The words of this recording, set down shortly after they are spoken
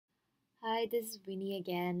Hi, this is Winnie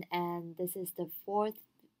again, and this is the fourth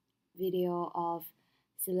video of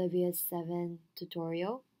Sibelius 7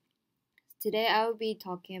 tutorial. Today I will be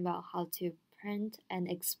talking about how to print and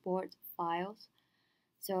export files.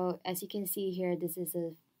 So as you can see here, this is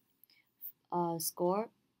a score.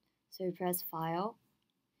 So you press File,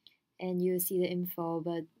 and you see the info,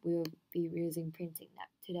 but we'll be using printing that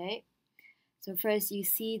today. So first you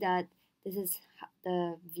see that this is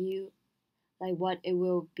the view, like what it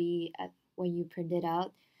will be when you print it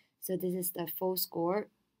out. So this is the full score,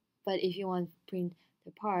 but if you want to print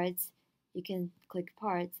the parts, you can click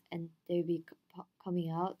parts and they'll be coming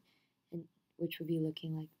out, and which will be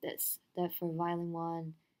looking like this. That for violin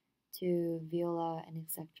 1, 2, viola, and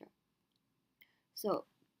etc. So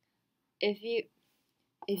if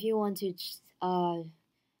you want to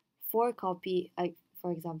 4 copy, like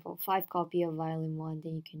for example 5 copy of violin 1,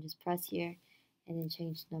 then you can just press here and then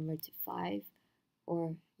change the number to 5,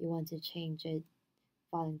 or you want to change it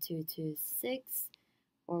violin 2 to 6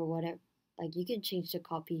 or whatever. Like you can change the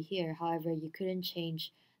copy here, however you couldn't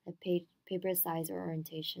change the paper size or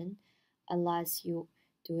orientation unless you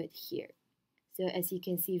do it here. So as you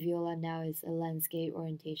can see, viola now is a landscape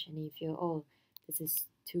orientation. If you feel, oh, this is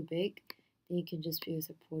too big, then you can just use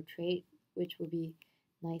a portrait, which will be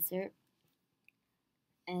nicer.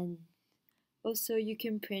 And also you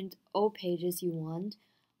can print all pages you want,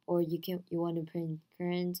 or you want to print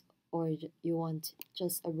current, or you want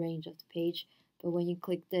just a range of the page. But when you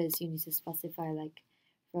click this, you need to specify, like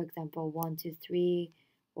for example 1 to 3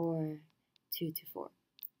 or 2 to 4.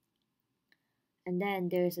 And then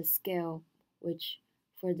there's a scale, which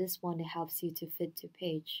for this one it helps you to fit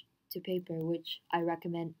to paper, which I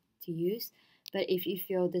recommend to use. But if you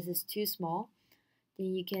feel this is too small,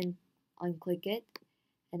 then you can unclick it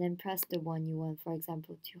and then press the one you want, for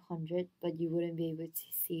example 200, but you wouldn't be able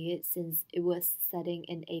to see it since it was setting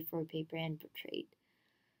in A4 paper and portrait.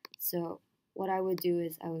 So what I would do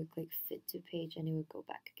is I would click fit to page and it would go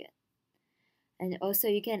back again. And also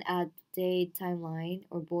you can add date, timeline,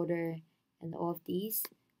 or border, and all of these.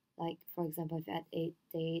 Like for example, if you add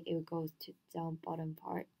date, it would go to down bottom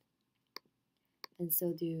part, and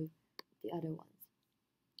so do the other ones.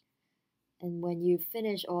 And when you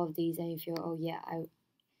finish all of these and you feel, oh yeah,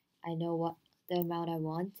 I know what the amount I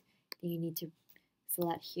want, then you need to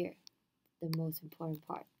select here the most important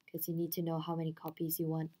part, because you need to know how many copies you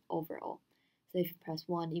want overall. So if you press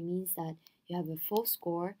 1, it means that you have a full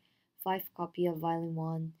score, 5 copy of violin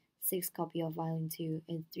 1, 6 copy of violin 2,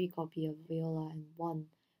 and 3 copy of viola, and 1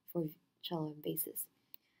 for cello and basses.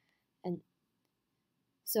 And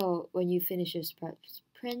so when you finish, your press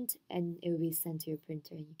print and it will be sent to your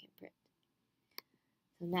printer and you can print.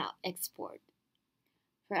 So now export.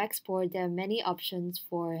 For export, there are many options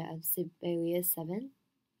for Sibelius 7.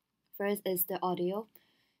 First is the audio.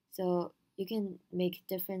 So you can make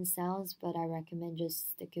different sounds, but I recommend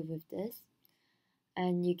just sticking with this.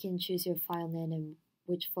 And you can choose your file name and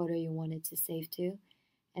which folder you want it to save to.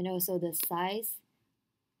 And also the size,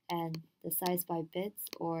 and the size by bits,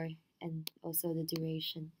 and also the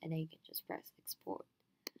duration, and then you can just press export.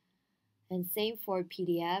 And same for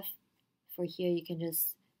PDF. For here you can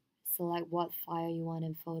just select what file you want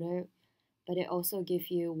in folder, but it also gives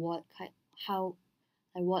you what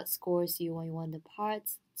scores you want. You want the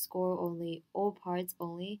parts score only, all parts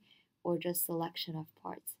only, or just selection of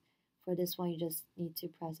parts. For this one, you just need to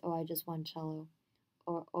press, oh, I just want cello,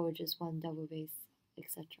 or just want double bass,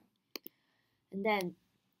 etc. And then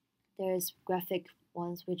there's graphic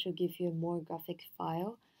ones, which will give you a more graphic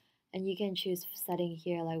file, and you can choose setting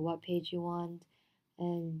here like what page you want,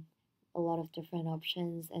 and a lot of different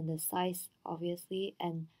options, and the size obviously,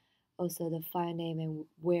 and also the file name and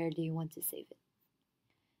where do you want to save it.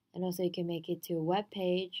 And also you can make it to a web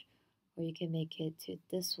page, or you can make it to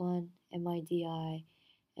this one, MIDI,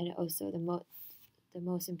 and also the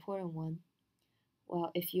most important one.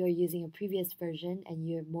 Well, if you're using a previous version and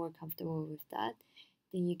you're more comfortable with that,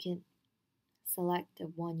 then you can select the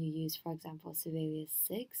one you use, for example Sibelius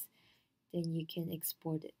 6, then you can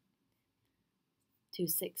export it to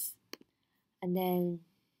 6. And then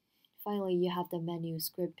finally you have the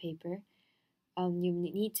manuscript paper. You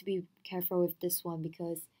need to be careful with this one,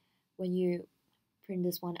 because when you print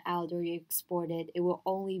this one out or you export it, it will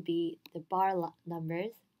only be the bar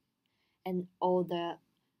numbers, and all the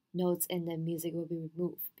notes in the music will be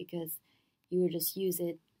removed, because you will just use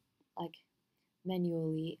it like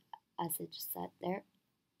manually as it's set there.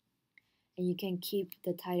 And you can keep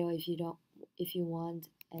the title if you want,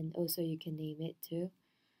 and also you can name it too.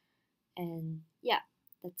 And yeah,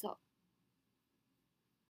 that's all.